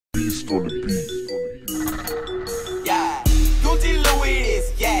on the beat. Yeah, Gucci Louie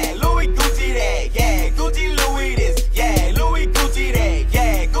this, yeah, Louie Gucci that, yeah, Gucci Louie this, yeah, Louie Gucci that,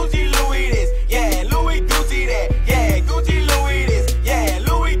 yeah, Gucci Louie this, yeah, Louie Gucci that, yeah, Gucci Louie this, yeah,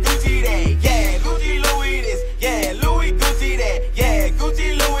 Louie Gucci that, yeah, Gucci Louie this, yeah, Louie Gucci that, yeah,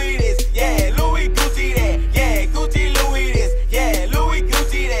 Gucci Louie this, yeah, Louie Gucci that, yeah, Gucci Louie this, yeah, Louie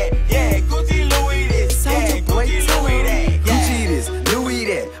Gucci that, yeah, Gucci Louie this, yeah, Gucci Louie that, Gucci this, Louie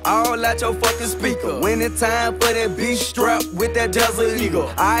that, all out your fucking speaker. When it's time for that beat strap with that Desert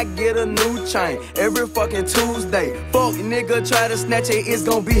Eagle, I get a new chain every fucking Tuesday. Fuck nigga try to snatch it, it's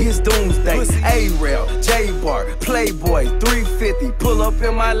gon' be his doomsday. A-Rail, J-Bar, Playboy, 350, pull up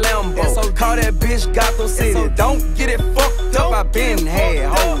in my Lambo. S.O.D. Call that bitch Gotham City. Don't get it fucked up, I been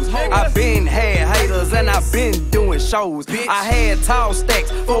had hoes, I been had haters, and I been doing shows. I had tall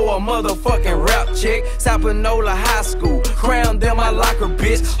stacks for a motherfucking rap chick. Sapanola High School, crowned in my locker,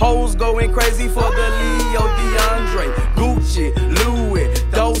 bitch. Hoes going crazy for the Leo DeAndre. Gucci, Louie,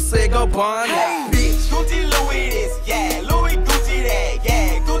 Dolce Gabbana, bitch. Gucci Louie this, yeah, Louie Gucci that,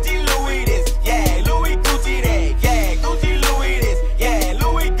 yeah, Gucci Louie this, yeah, Louie Gucci that, yeah, Gucci Louie this, yeah,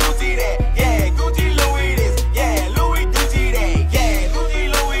 Louie Gucci that, yeah, Gucci Louie this, yeah, Louie Gucci that, yeah, Gucci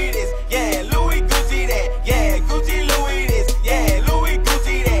Louie this, yeah, Louie Gucci that, yeah, Gucci Louie this, yeah, Louie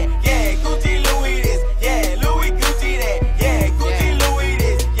Gucci that, yeah, Gucci Louie this, yeah, Louie Gucci that, yeah, Gucci Louie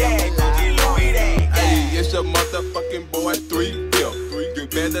this, yeah, Gucci Louie that. Hey, it's your motherfucking boy 3 Bill. You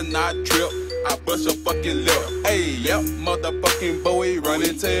better not trip, I bust your fucking lip. Hey, yep, motherfucking boy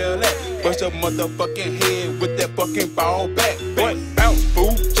running tail that. Bust your motherfucking head with that fucking ball back.